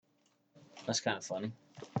That's kind of funny.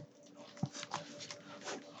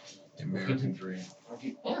 The American dream.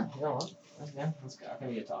 Yeah, you know what? That's gonna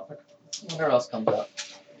be a topic. Whatever else comes up,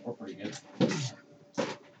 we're pretty good.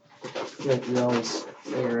 Like we always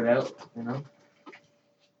figure it out, you know.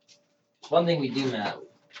 One thing we do, Matt,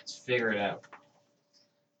 is figure it out.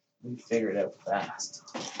 We figure it out fast.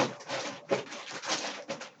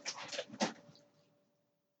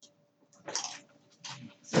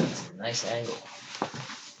 That's a nice angle.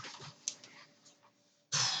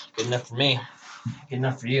 Good enough for me. Good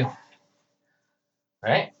enough for you.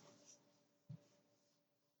 Right?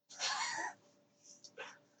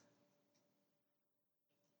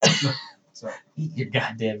 Sorry. Eat your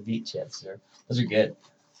goddamn beet chips, sir. Those are good.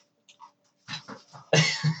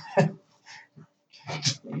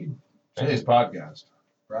 Today's podcast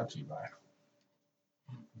brought to you by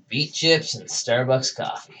Beet chips and Starbucks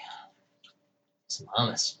coffee. Some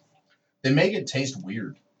hummus. They make it taste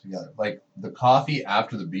weird together. Like the coffee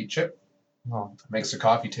after the beet chip Oh, makes the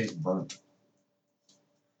coffee taste burnt.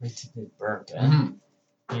 makes it burnt, eh?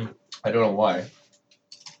 I don't know why.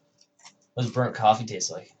 What does burnt coffee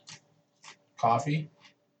taste like? Coffee,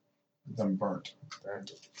 then burnt.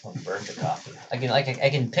 Burnt. Oh, burnt the coffee. I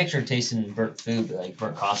can picture tasting burnt food, but like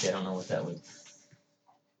burnt coffee, I don't know what that would.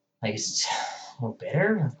 Like it's more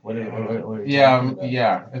bitter. What are you talking about?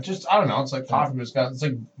 Yeah. It just I don't know. It's like coffee, but it's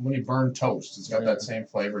like when you burn toast. It's got that same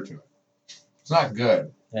flavor to it. It's not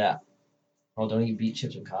good. Yeah. Well, don't eat beet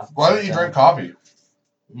chips and coffee. Why don't you drink coffee?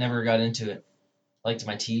 Never got into it. Liked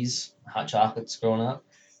my teas, hot chocolates growing up.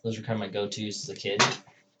 Those were kind of my go-tos as a kid.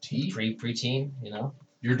 Tea? Preteen, you know.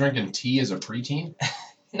 You're drinking tea as a preteen?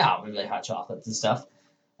 No, maybe like hot chocolates and stuff.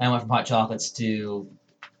 I went from hot chocolates to,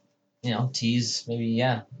 you know, teas. Maybe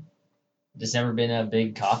Just never been a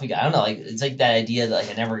big coffee guy. I don't know. Like it's like that idea that like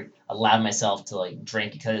I never allowed myself to like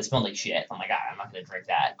drink because it smelled like shit. I'm like, I'm not gonna drink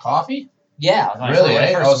that. Coffee? Yeah. Really? When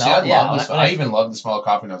I first smelled, I even loved the smell of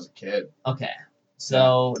coffee when I was a kid. Okay.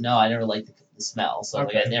 So no, I never liked the smell. So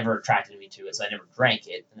like it never attracted me to it. So I never drank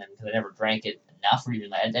it. And then because I never drank it enough, or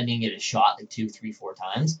even I didn't get a shot like 2, 3, 4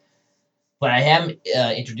 times. But I am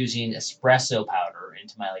introducing espresso powder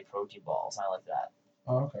into my like protein balls. I like that.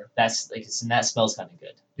 Oh, okay. That's like and that smells kind of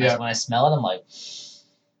good. Yeah. When I smell it, I'm like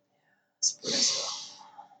espresso.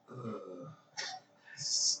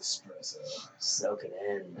 Espresso. Soak it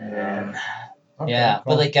in, man. Okay, Yeah, cool.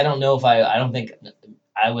 but like I don't know if I don't think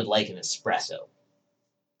I would like an espresso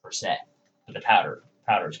per se, but the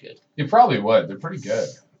powder's good. You probably would. They're pretty good.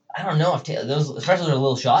 I don't know if those espressos are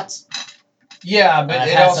little shots. Yeah, but I've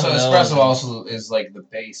it had also some of espresso those. also is like the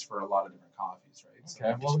base for a lot of different coffees, right? So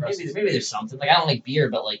Okay, like well espresso's- maybe there's something. Like I don't like beer,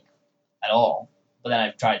 but like at all. But then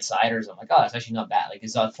I've tried ciders. I'm like, oh, it's actually not bad. Like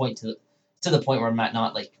it's not point to the point where I'm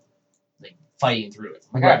not like fighting through it.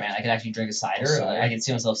 I'm like, all right, man, I can actually drink a cider. Cider. I can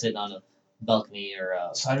see myself sitting on a balcony or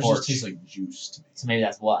a Ciders porch. just taste like juice to me. So maybe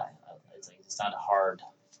that's why. It's not a hard,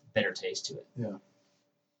 bitter taste to it. Yeah.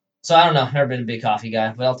 So I don't know. Never been a big coffee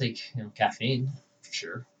guy, but I'll take caffeine for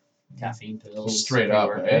sure. Caffeine pills. Just straight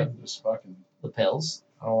up, pre-workout. Just fucking. The pills.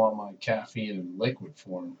 I don't want my caffeine in liquid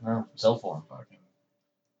form. No, pill form. Fucking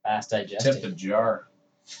Fast tip digesting. the jar.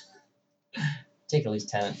 Take at least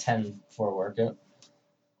 10 before a workout.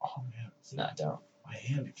 Oh man, No, don't. my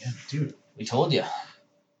hand again, dude. We told you. All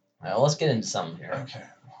right, well, let's get into something here. Okay.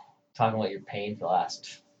 Talking about your pain for the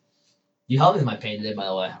last. You helped me with my pain today, by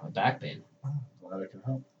the way. My back pain. Glad I can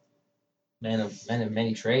help. Man of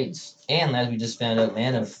many trades, and as we just found out,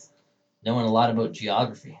 man of knowing a lot about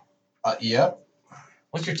geography. Yep.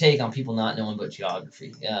 What's your take on people not knowing about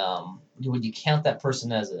geography? Would you count that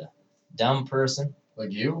person as a dumb person?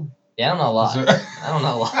 Like you? Yeah, I don't know a lot. Is it- I don't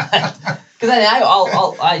know a lot. Because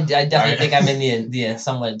I definitely think I'm in the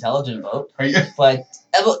somewhat intelligent boat. Are you? But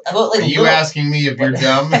about like Are you asking me if you're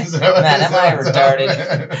dumb? Is that what- Man, is am I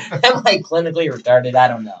that- retarded? Am I clinically retarded? I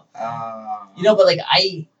don't know. You know, but like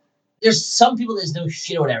there's some people that just know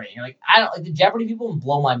shit about everything. You're like, I don't like the Jeopardy people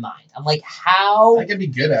blow my mind. I'm like, how? I could be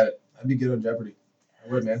good at it. I'd be good on Jeopardy.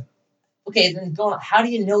 I would, man. Okay, then going. How do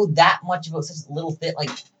you know that much about such a little thing? Like,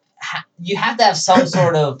 you have to have some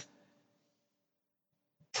sort of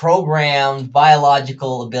programmed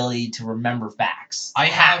biological ability to remember facts. I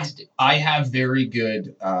have very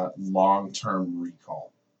good long-term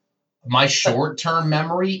recall. My short-term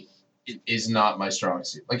memory is not my strong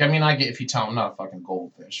suit. Like, I mean, if you tell me, I'm not a fucking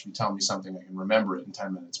goldfish. If you tell me something, I can remember it in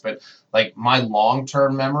 10 minutes. But like, my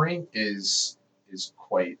long-term memory is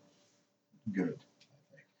quite good.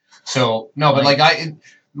 I think. So no, but like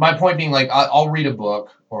my point being, like, I'll read a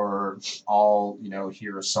book or I'll,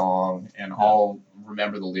 hear a song and I'll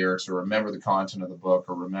remember the lyrics or remember the content of the book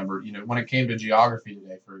or remember, when it came to geography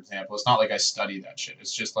today, for example, it's not like I study that shit.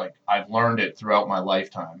 It's just like I've learned it throughout my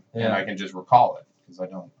lifetime and I can just recall it because I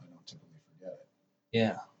don't typically forget it.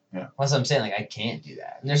 Yeah. Yeah. That's what I'm saying. Like, I can't do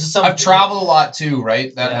that. And there's just I've traveled a lot too,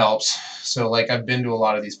 right? That helps. So, like, I've been to a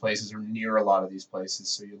lot of these places or near a lot of these places,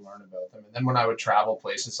 so you learn about them. And then when I would travel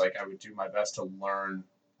places, like, I would do my best to learn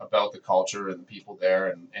about the culture and the people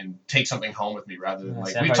there and take something home with me rather than,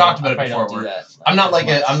 like, we've talked about it before. I'm not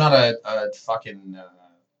a fucking,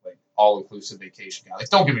 like, all-inclusive vacation guy. Like,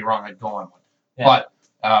 don't get me wrong, I'd go on one. Yeah.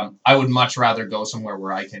 But I would much rather go somewhere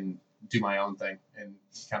where I can do my own thing and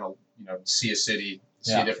kind of, see a city,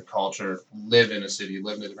 see a different culture, live in a city,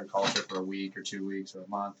 live in a different culture for a week or 2 weeks or a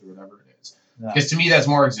month or whatever it is. Because to me, that's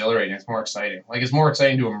more exhilarating. It's more exciting. Like, it's more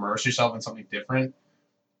exciting to immerse yourself in something different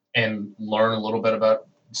and learn a little bit about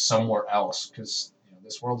somewhere else. Because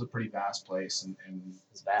this world's a pretty vast place, and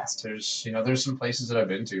it's vast. There's some places that I've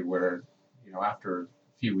been to where after a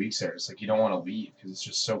few weeks there, it's like you don't want to leave because it's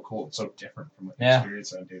just so cool. It's so different from what you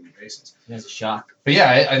experience on a daily basis. It's a shock. But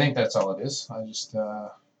yeah, I think that's all it is. I just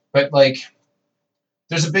but like.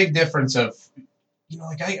 There's a big difference of,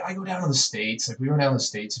 like I go down to the States. Like we go down to the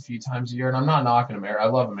States a few times a year, and I'm not knocking America. I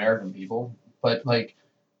love American people, but like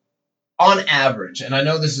on average, and I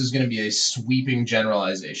know this is going to be a sweeping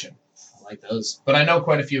generalization. I like those, but I know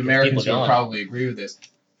quite a few Americans who will probably agree with this.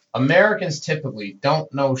 Americans typically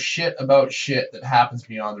don't know shit about shit that happens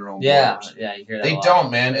beyond their own borders. Yeah, you hear that. They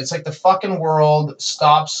don't, man. It's like the fucking world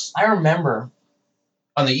stops. I remember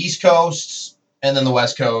on the East Coast and then the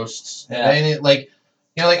West Coast, and like.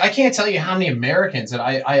 I can't tell you how many Americans that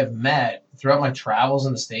I have met throughout my travels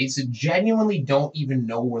in the States that genuinely don't even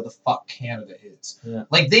know where the fuck Canada is. Yeah.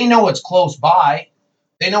 Like, they know it's close by.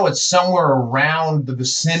 They know it's somewhere around the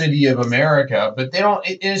vicinity of America, but they don't.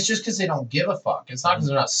 It's just because they don't give a fuck. It's not because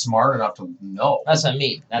they're not smart enough to know. That's what I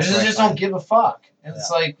mean. They just don't give a fuck. And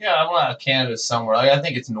it's like, well, Canada's somewhere. Like, I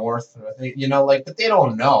think it's north. I think, but they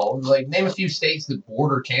don't know. Like, name a few states that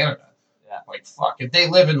border Canada. Like, fuck, if they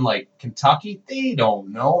live in, like, Kentucky, they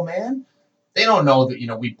don't know, man. They don't know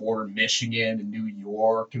that, we border Michigan and New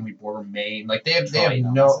York and we border Maine. Like, they have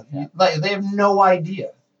no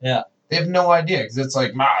idea. Yeah. They have no idea because it's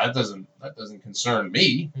like, that doesn't concern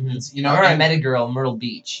me. Mm-hmm. It's, I met a girl in Myrtle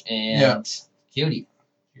Beach and cutie.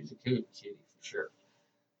 She was a cutie for sure.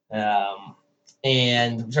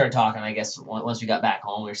 And we started talking, I guess, once we got back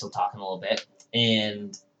home, we were still talking a little bit.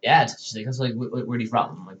 And she's like, where are you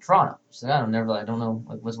from? I'm like, Toronto. She's like, I don't know,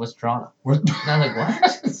 like, what's Toronto? And I'm like,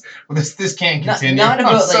 what? Well, this can't continue. Not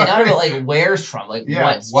about like where's from, like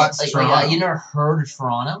what's like, Toronto? Like, you never heard of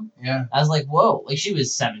Toronto? Yeah. I was like, whoa. Like, she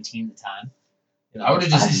was 17 at the time. I would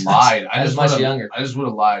have just lied. I was much younger. I just would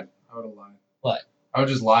have lied. I would have lied. What? I would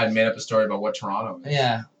just lied and made up a story about what Toronto is.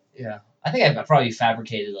 Yeah. I think I probably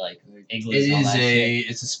fabricated like igloos.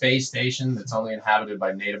 It's a space station that's only inhabited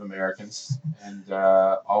by Native Americans, and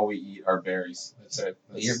all we eat are berries. That's it.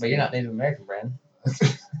 But you're not Native American, Brandon.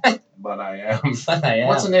 But I am.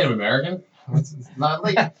 What's a Native American? It's not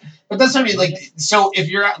like, but that's what I mean. Like, so if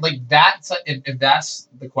you're like that's if that's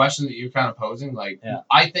the question that you're kind of posing, like,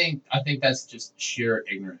 I think that's just sheer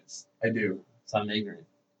ignorance. I do. So I'm ignorant.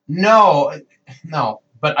 No,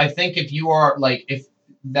 but I think if you are like if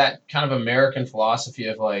that kind of American philosophy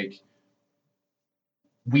of like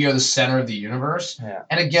we are the center of the universe. Yeah.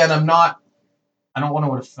 And again, I don't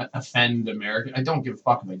want to offend America. I don't give a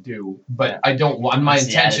fuck if I do, but I don't want. My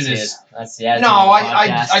intention is that's the attitude. No,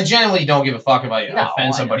 I genuinely don't give a fuck if I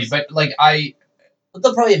offend somebody. But like but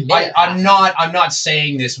they'll probably admit I'm not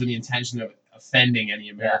saying this with the intention of offending any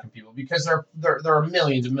American people because there are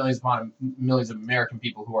millions and millions upon millions of American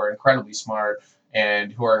people who are incredibly smart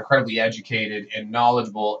and who are incredibly educated and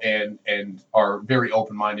knowledgeable and are very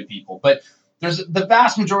open-minded people. But there's the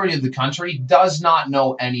vast majority of the country does not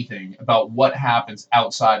know anything about what happens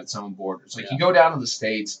outside its own borders. Like you go down to the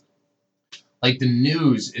States, like the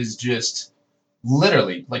news is just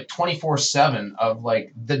literally like 24/7 of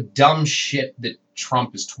like the dumb shit that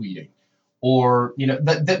Trump is tweeting. Or,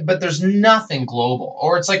 but there's nothing global.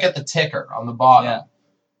 Or it's like at the ticker on the bottom. Yeah.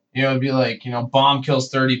 It'd be like, bomb kills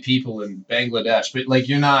 30 people in Bangladesh. But, like,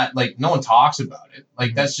 you're not, like, no one talks about it.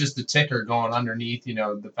 Like, that's just the ticker going underneath,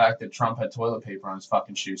 the fact that Trump had toilet paper on his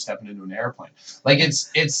fucking shoe stepping into an airplane. Like,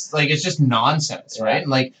 it's just nonsense, right?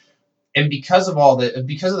 And, like, and because of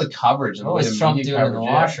the coverage and the way the Trump media doing in the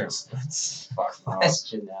washroom? That's fucking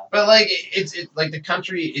question now. But, like, it's like the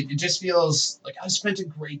country, it just feels like I've spent a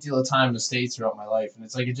great deal of time in the States throughout my life. And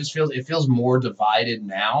it's like, it feels more divided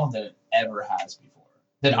now than it ever has before.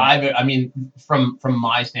 that I mean, from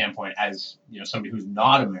my standpoint, as you know, somebody who's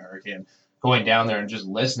not American, going down there and just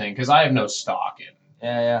listening, because I have no stock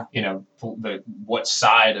in, you know, what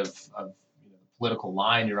side of the political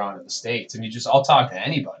line you're on in the States, and I'll talk to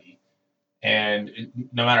anybody, and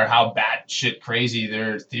no matter how batshit crazy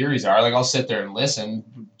their theories are, like I'll sit there and listen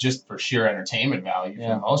just for sheer entertainment value for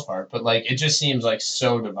the most part, but like it just seems like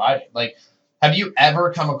so divided. Like, have you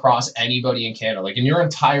ever come across anybody in Canada, like in your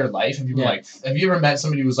entire life, have you ever met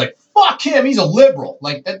somebody who was like, fuck him, he's a liberal?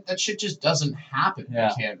 Like that shit just doesn't happen in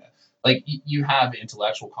Canada. Like you have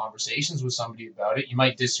intellectual conversations with somebody about it. You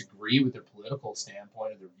might disagree with their political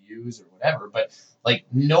standpoint or their views or whatever, but like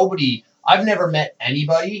I've never met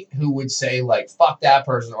anybody who would say like, fuck that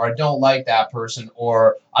person, or I don't like that person,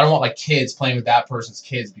 or I don't want my kids playing with that person's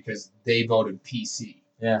kids because they voted PC.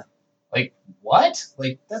 Yeah. Like, what?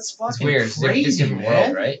 Like, that's fucking crazy, it's different man.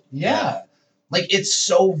 World, right? Yeah. Like, it's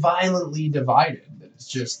so violently divided that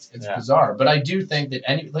it's bizarre. But I do think that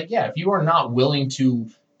if you are not willing to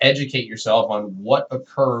educate yourself on what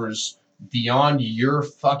occurs beyond your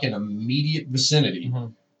fucking immediate vicinity,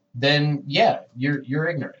 then you're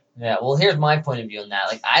ignorant. Yeah, well, here's my point of view on that.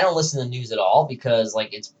 Like, I don't listen to the news at all because,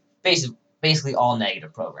 like, it's basically all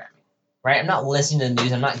negative programming, right? I'm not listening to the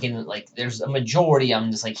news. I'm not getting, like, there's a majority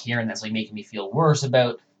I'm just, like, hearing that's, like, making me feel worse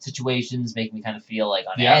about situations, making me kind of feel, like,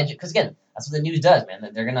 on edge. Because, again, that's what the news does,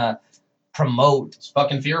 man. They're going to promote. It's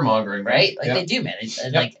fucking fear-mongering, right? Like, they do, man.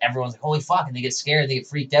 And like, everyone's like, holy fuck, and they get scared, they get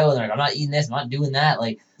freaked out, and they're like, I'm not eating this, I'm not doing that.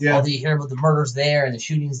 Like, all you hear about the murders there and the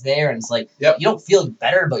shootings there, and it's like, you don't feel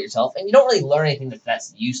better about yourself, and you don't really learn anything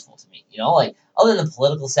that's useful to me, you know? Like, other than the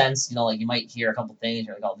political sense, you know, like, you might hear a couple things,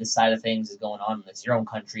 you're like, oh, this side of things is going on, and it's your own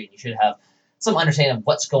country, and you should have some understanding of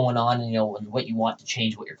what's going on, and, you know, and what you want to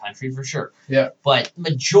change with your country, for sure. Yeah. But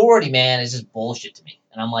majority, man, is just bullshit to me.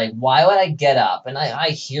 And I'm like, why would I get up? And I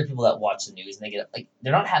hear people that watch the news and they get up, like,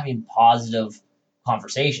 they're not having positive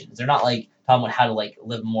conversations. They're not, like, talking about how to, like,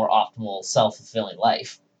 live a more optimal, self-fulfilling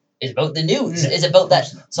life. It's about the news. It's about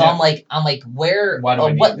that. So I'm like,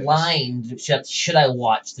 what line should I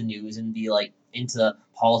watch the news and be, like, into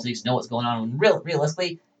politics, know what's going on? When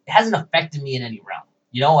realistically, it hasn't affected me in any realm.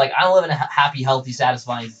 You know, like, I don't live in a happy, healthy,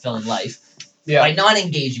 satisfying, fulfilling life by not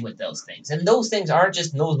engaging with those things. And those things aren't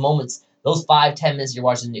just in those moments, those 5-10 minutes you're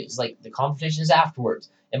watching the news. Like, the conversations afterwards.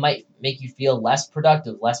 It might make you feel less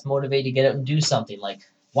productive, less motivated to get out and do something. Like,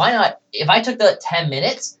 why not? If I took the 10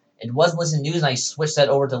 minutes and wasn't listening to news and I switched that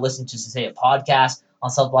over to listen to, say, a podcast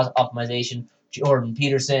on self-optimization, Jordan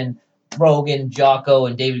Peterson, Rogan, Jocko,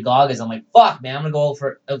 and David Goggins, I'm like, fuck, man, I'm going to go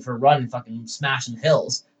out for a run and fucking smash some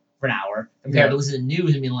hills for an hour compared to listening to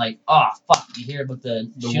news and being like, oh, fuck, you hear about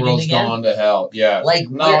the shooting world's again? Gone to hell. Yeah. Like,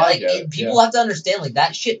 people have to understand, like,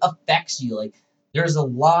 that shit affects you. Like, there's a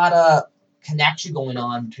lot of connection going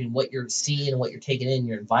on between what you're seeing and what you're taking in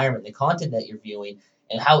your environment, the content that you're viewing,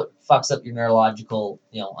 and how it fucks up your neurological,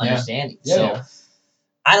 you know, understanding.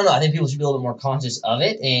 I don't know. I think people should be a little bit more conscious of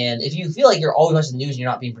it. And if you feel like you're always watching the news and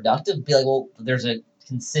you're not being productive, be like, well, there's a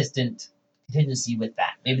consistent contingency with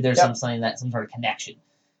that. Maybe there's some sort of connection.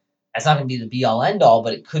 It's not going to be the be-all, end-all,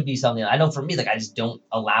 but it could be something. I know for me, like, I just don't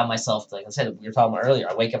allow myself to, like I said, we were talking about earlier,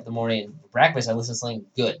 I wake up in the morning and for breakfast, I listen to something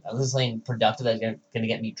good. I listen to something productive that's going to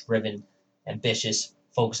get me driven, ambitious,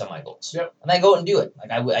 focused on my goals. Yep. And I go out and do it.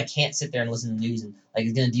 Like, I can't sit there and listen to the news and, like,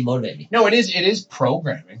 it's going to demotivate me. No, it is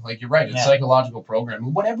programming. Like, you're right. It's psychological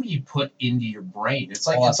programming. Whatever you put into your brain, it's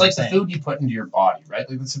like the food you put into your body, right?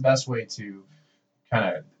 Like, that's the best way to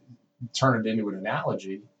kind of turn it into an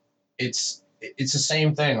analogy. It's the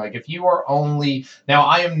same thing. Like, if you are only... Now,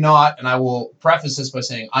 I am not, and I will preface this by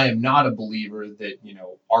saying, I am not a believer that, you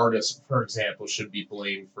know, artists, for example, should be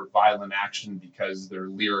blamed for violent action because their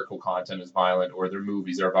lyrical content is violent or their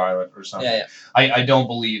movies are violent or something. I don't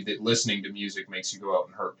believe that listening to music makes you go out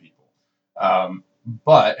and hurt people.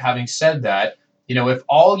 But having said that, you know, if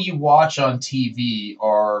all you watch on TV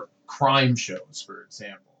are crime shows, for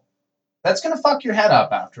example, that's going to fuck your head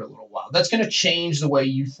up after a little while. That's going to change the way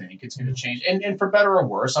you think. It's going to change. And for better or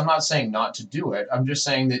worse, I'm not saying not to do it. I'm just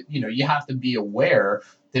saying that, you know, you have to be aware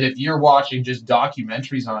that if you're watching just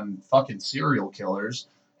documentaries on fucking serial killers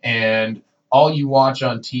and all you watch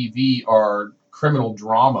on TV are criminal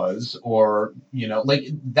dramas or, you know, like,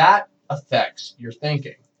 that affects your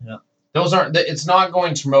thinking. Yeah. Those aren't, it's not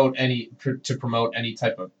going to promote any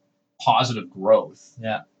type of positive growth.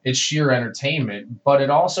 Yeah. It's sheer entertainment, but it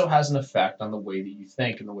also has an effect on the way that you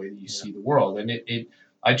think and the way that you see the world. And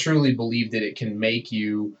I truly believe that it can make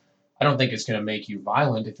you, I don't think it's going to make you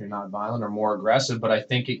violent if you're not violent or more aggressive, but I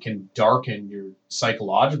think it can darken your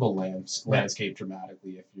psychological landscape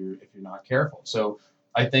dramatically if you're not careful. So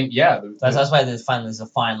I think, that's why there's a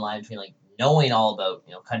fine line between, like, knowing all about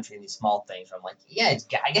country and these small things. Where I'm like, yeah,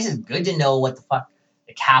 I guess it's good to know what the fuck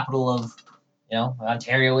the capital of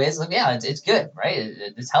Ontario is. Like, yeah, it's good, right?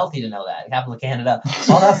 It's healthy to know that. The capital of Canada,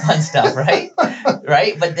 all that fun stuff, right?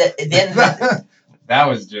 Right? But then that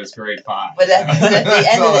was just great pie. But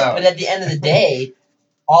at the end of the day,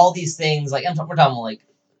 all these things we're talking about like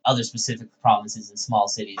other specific provinces and small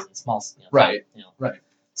cities and small right.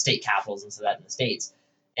 state capitals and so that in the States.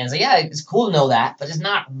 And so yeah, it's cool to know that, but it's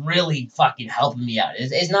not really fucking helping me out.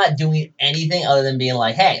 It's not doing anything other than being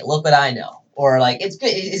like, hey, look what I know. Or like it's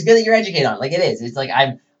good that you're educated on it. Like it is. It's like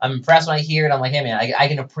I'm impressed when I hear it. I'm like, hey man, I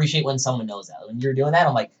can appreciate when someone knows that. When you're doing that,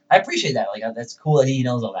 I'm like, I appreciate that. Like that's cool that he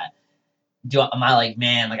knows all that. Am I like,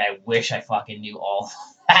 man, like I wish I fucking knew all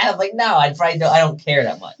that? I'm like, no, I don't care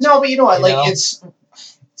that much. No, but you know what? It's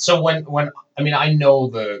so when I know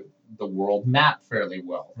the world map fairly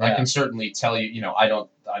well. Yeah. I can certainly tell you,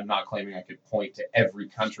 I'm not claiming I could point to every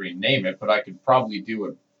country and name it, but I could probably do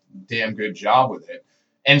a damn good job with it.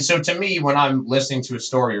 And so to me, when I'm listening to a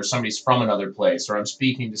story or somebody's from another place or I'm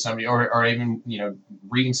speaking to somebody or even,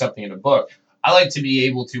 reading something in a book, I like to be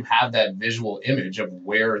able to have that visual image of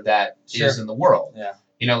where that is in the world. Yeah.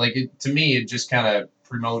 To me, it just kind of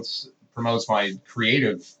promotes my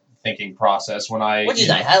creative thinking process when I. Which is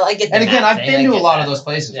nice. I like it. And again, I've been to a lot of those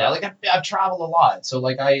places. Yeah. Right? Like I've traveled a lot, so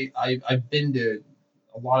like I've been to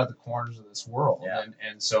a lot of the corners of this world,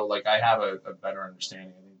 and so like I have a better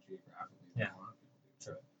understanding. I think geographically. Yeah.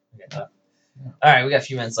 Sure. Okay. All right, we got a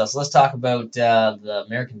few minutes left, so let's talk about the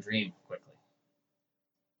American dream quickly.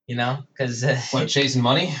 Because chasing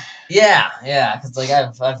money. Yeah, because like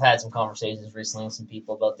I've had some conversations recently with some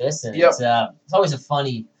people about this, and it's always a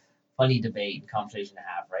funny debate and conversation to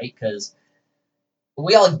have, right? Because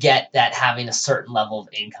we all get that having a certain level of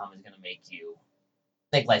income is going to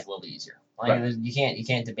make life a little bit easier. Like you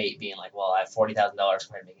can't debate being like, well, I have $40,000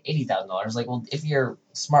 compared to making $80,000. Like, well, if you're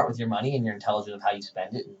smart with your money and you're intelligent of how you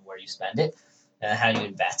spend it and where you spend it and how you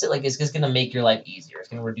invest it, like it's just going to make your life easier. It's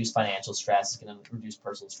going to reduce financial stress. It's going to reduce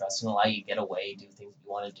personal stress. It's going to allow you to get away, do things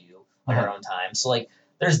you want to do on your own time. So like,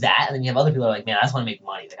 there's that, and then you have other people who are like, man, I just want to make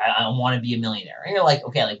money. Like, I want to be a millionaire. And you're like,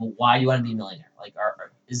 okay, like, well, why do you want to be a millionaire? Like,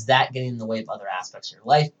 is that getting in the way of other aspects of your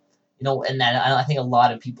life? And that I think a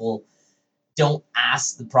lot of people don't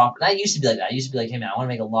ask the proper. I used to be like that. I used to be like, hey man, I want to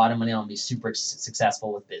make a lot of money. I want to be super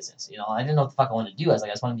successful with business. I didn't know what the fuck I wanted to do. I was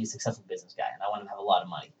like, I just want to be a successful business guy, and I want to have a lot of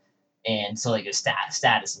money, and so like a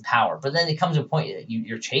status and power. But then it comes to a point that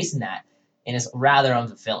you're chasing that, and it's rather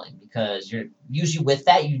unfulfilling because you're usually with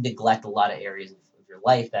that you neglect a lot of areas of your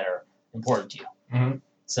life that are important to you. Mm-hmm.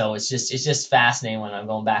 So it's just fascinating when I'm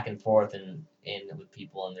going back and forth and with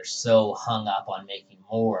people, and they're so hung up on making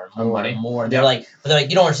more and more and more. They're like,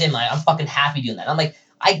 you don't understand. Like, I'm fucking happy doing that. I'm like,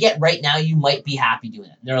 I get right now you might be happy doing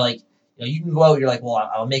that. And they're like, you can go out. You're like, well,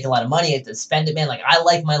 I'll make a lot of money. I have to spend it, man. Like, I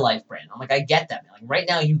like my life, Brandon. I'm like, I get that, man. Like, right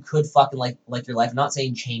now you could fucking like your life. I'm not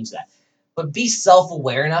saying change that, but be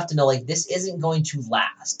self-aware enough to know like this isn't going to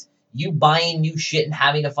last. You buying new shit and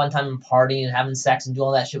having a fun time and partying and having sex and doing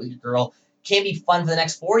all that shit with your girl can't be fun for the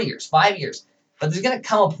next 4 years, 5 years. But there's going to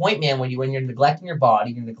come a point, man, when you're neglecting your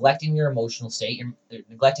body, you're neglecting your emotional state, you're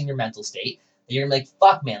neglecting your mental state, that you're going to be like,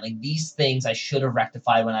 fuck, man, like these things I should have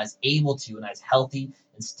rectified when I was able to, and I was healthy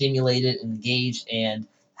and stimulated and engaged and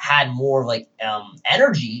had more like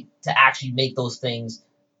energy to actually make those things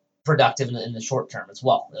productive in the short term as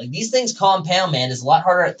well. Like these things compound, man. It's a lot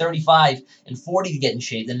harder at 35 and 40 to get in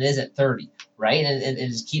shape than it is at 30, right? And it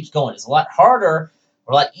just keeps going. It's a lot harder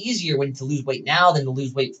or a lot easier to lose weight now than to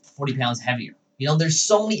lose weight 40 pounds heavier. There's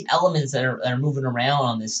so many elements that are moving around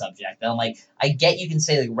on this subject that I'm like, I get you can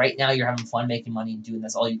say like right now you're having fun making money and doing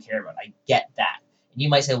that's all you care about. I get that. And you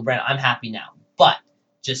might say, well, Brandon, I'm happy now. But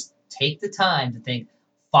just take the time to think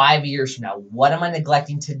 5 years from now, what am I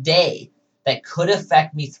neglecting today that could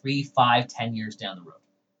affect me 3, 5, 10 years down the road?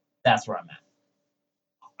 That's where I'm at.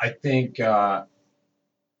 I think the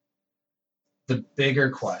bigger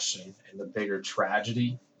question and the bigger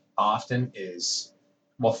tragedy often is,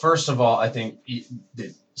 well, first of all, I think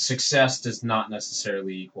that success does not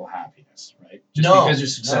necessarily equal happiness, right? Just because you're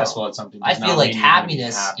successful at something does I feel like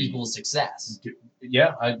happiness equals success.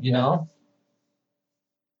 Yeah.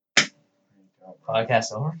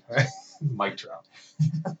 Podcast over? Mic drop.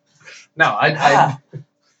 No,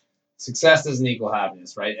 success doesn't equal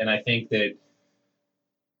happiness, right? And I think that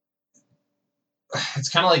it's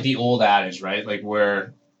kind of like the old adage, right? Like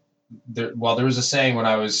where there was a saying when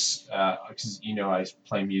I was, because I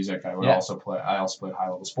play music, I also played high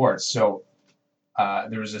level sports. So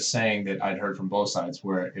there was a saying that I'd heard from both sides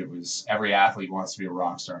where it was every athlete wants to be a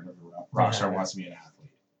rock star and every rock star wants to be an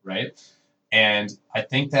athlete, right? And I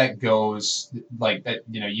think that goes like that,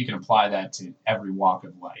 you can apply that to every walk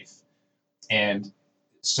of life. And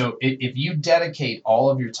so if you dedicate all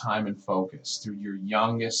of your time and focus through your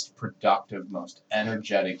youngest, productive, most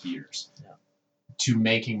energetic years to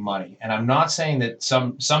making money, and I'm not saying that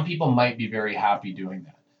some people might be very happy doing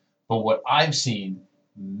that, but what I've seen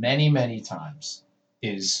many, many times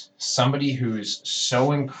is somebody who's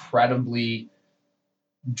so incredibly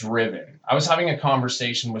driven. I was having a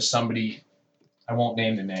conversation with somebody, I won't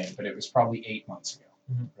name the name, but it was probably 8 months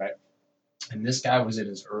ago, right? And this guy was in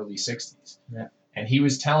his early 60s. Yeah. And he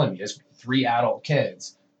was telling me, he has 3 adult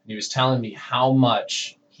kids, and he was telling me how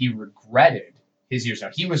much he regretted his years. Now,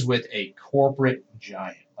 he was with a corporate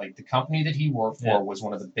giant. Like, the company that he worked for was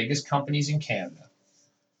one of the biggest companies in Canada.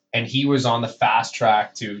 And he was on the fast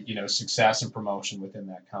track to, success and promotion within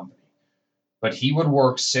that company. But he would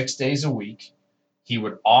work 6 days a week. He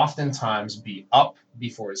would oftentimes be up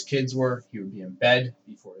before his kids were. He would be in bed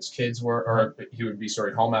before his kids were, or he would be,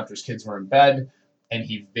 home after his kids were in bed. And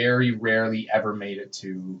he very rarely ever made it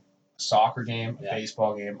to a soccer game, a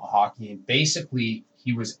baseball game, a hockey game. Basically,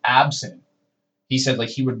 he was absent. He said, like,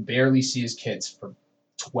 he would barely see his kids for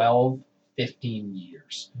 12, 15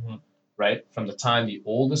 years, right? From the time the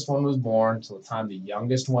oldest one was born to the time the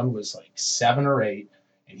youngest one was like 7 or 8.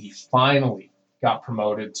 And he finally got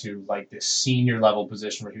promoted to like this senior level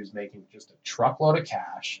position where he was making just a truckload of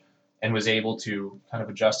cash and was able to kind of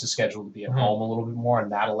adjust his schedule to be at home a little bit more,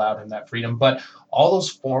 and that allowed him that freedom. But all those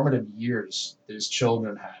formative years that his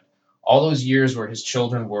children had, all those years where his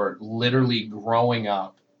children were literally growing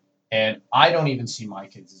up, and I don't even see my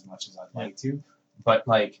kids as much as I'd like to, but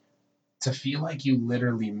like to feel like you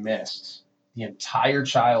literally missed the entire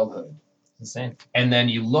childhood. Insane. And then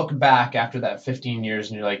you look back after that 15 years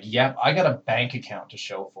and you're like, yep, I got a bank account to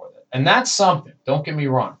show for that. And that's something. Don't get me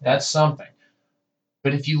wrong. That's something.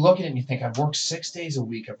 But if you look at it and you think, I've worked 6 days a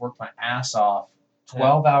week, I've worked my ass off,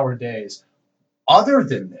 12-hour days. Other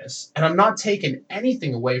than this, and I'm not taking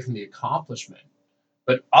anything away from the accomplishment,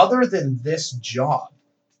 but other than this job,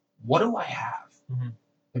 what do I have?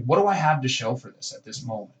 Like, what do I have to show for this at this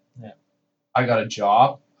moment? Yeah. I got a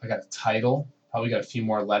job. I got a title. Probably got a few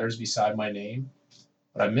more letters beside my name.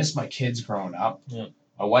 But I miss my kids growing up. Yeah.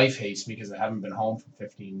 My wife hates me because I haven't been home for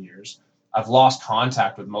 15 years. I've lost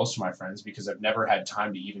contact with most of my friends because I've never had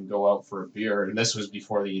time to even go out for a beer. And this was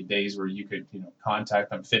before the days where you could,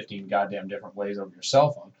 contact them 15 goddamn different ways over your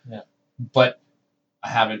cell phone. Yeah. But I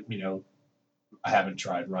haven't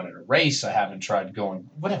tried running a race. I haven't tried going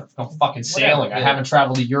fucking sailing. I haven't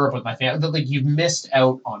traveled to Europe with my family. Like, you've missed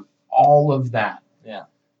out on all of that. Yeah.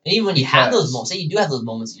 And even when you have those moments, say you do have those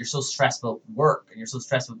moments, you're so stressed about work and you're so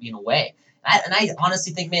stressed about being away. And I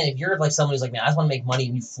honestly think, man, if you're like someone who's like, man, I just want to make money,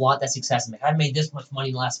 and you flaunt that success and like, I've made this much money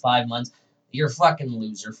in the last 5 months, you're a fucking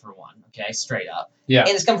loser for one, okay? Straight up. Yeah. And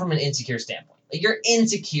it's come from an insecure standpoint. Like, you're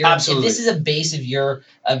insecure. Absolutely. If this is a base of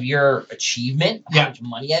your achievement, of how much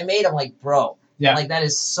money I made, I'm like, bro. Yeah. Like, that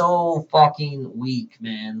is so fucking weak,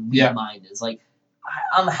 man. Weak-minded. It's like,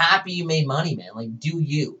 I'm happy you made money, man. Like, do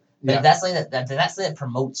you. But if that's something that's something that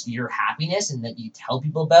promotes your happiness and that you tell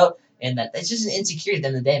people about, and that's just an insecurity at the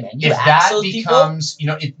end of the day, man.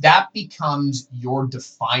 If that becomes your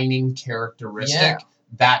defining characteristic,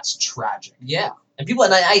 that's tragic. Yeah. And people,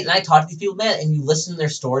 and I talk to these people, man, and you listen to their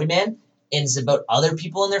story, man, and it's about other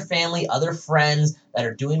people in their family, other friends that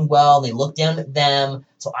are doing well, and they look down at them,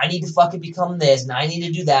 so I need to fucking become this, and I need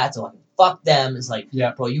to do that, so I can fuck them. It's like,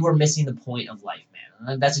 bro, you are missing the point of life,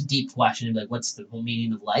 man. And that's a deep question, like, what's the whole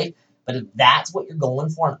meaning of life? But if that's what you're going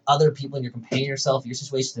for on other people and you're comparing yourself, your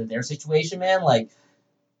situation to their situation, man, like,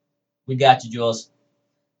 we got you, Jules.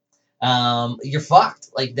 You're fucked.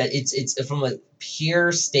 Like, that it's from a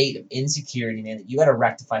pure state of insecurity, man, that you got to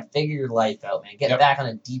rectify, figure your life out, man. Get back on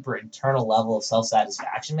a deeper internal level of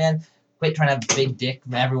self-satisfaction, man. Quit trying to have a big dick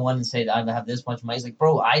from everyone and say that I have this much money. It's like,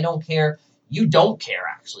 bro, I don't care. You don't care,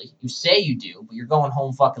 actually. You say you do, but you're going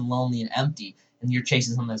home fucking lonely and empty, and you're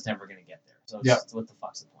chasing something that's never going to get there. So it's what the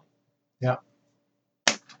fuck's the point? Yeah.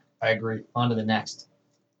 I agree. On to the next.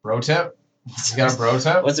 Bro tip? You got a bro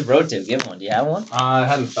tip? What's a bro tip? Give one. Do you have one? I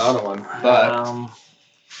hadn't thought of one. But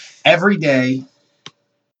every day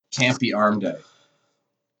can't be arm day.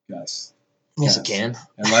 Guys. Yes, it can.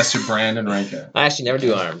 Unless you're Brandon Rinka. I actually never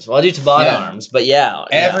do arms. Well, I do Tabata arms, but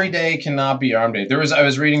Every day cannot be arm day. I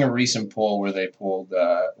was reading a recent poll where they polled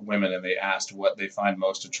women and they asked what they find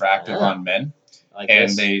most attractive on men.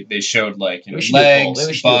 They showed like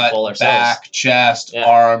legs, butt, back, chest,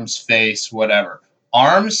 arms, face, whatever.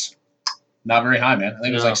 Arms, not very high, man. I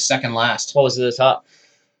think it was like second last. What was at the top?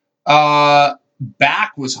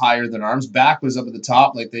 back was higher than arms. Back was up at the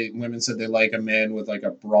top. Like women said they like a man with like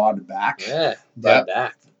a broad back. Yeah, broad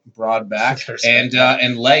back. Broad back.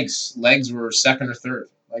 And legs. Legs were second or third.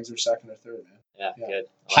 Legs were second or third, man. Yeah. Good.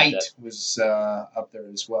 Height was up there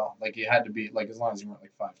as well. Like you had to be like as long as you weren't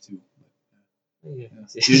like 5'2". Yeah.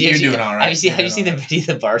 You're doing all right. Have you seen the video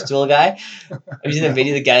of the Barstool guy? Have you seen the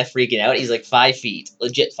video of the guy freaking out? He's like 5 feet,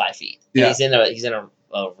 legit 5 feet. And he's in a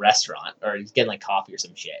restaurant or he's getting like coffee or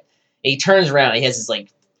some shit. And he turns around. And he has this like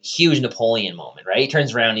huge Napoleon moment, right? He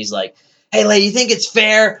turns around. And he's like, "Hey, lady, you think it's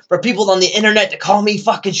fair for people on the internet to call me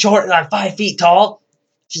fucking short and I'm 5 feet tall?"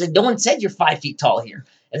 She's like, "No one said you're 5 feet tall here."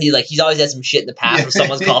 And he's always had some shit in the past where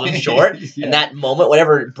someone's called him short. And that moment,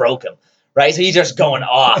 whatever, broke him. Right? So he's just going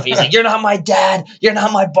off. He's like, "You're not my dad. You're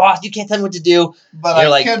not my boss. You can't tell me what to do." But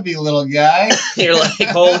I could be, little guy. You're like,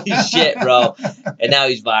 holy shit, bro. And now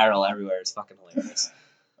he's viral everywhere. It's fucking hilarious.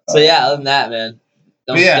 So yeah, other than that, man,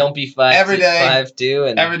 don't be 5'2"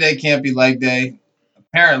 and every day can't be leg day.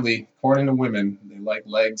 Apparently, according to women, they like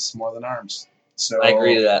legs more than arms. So I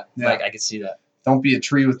agree to that. Yeah. Like I can see that. Don't be a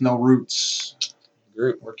tree with no roots.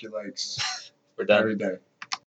 Group. Work your legs. We're done. Every day.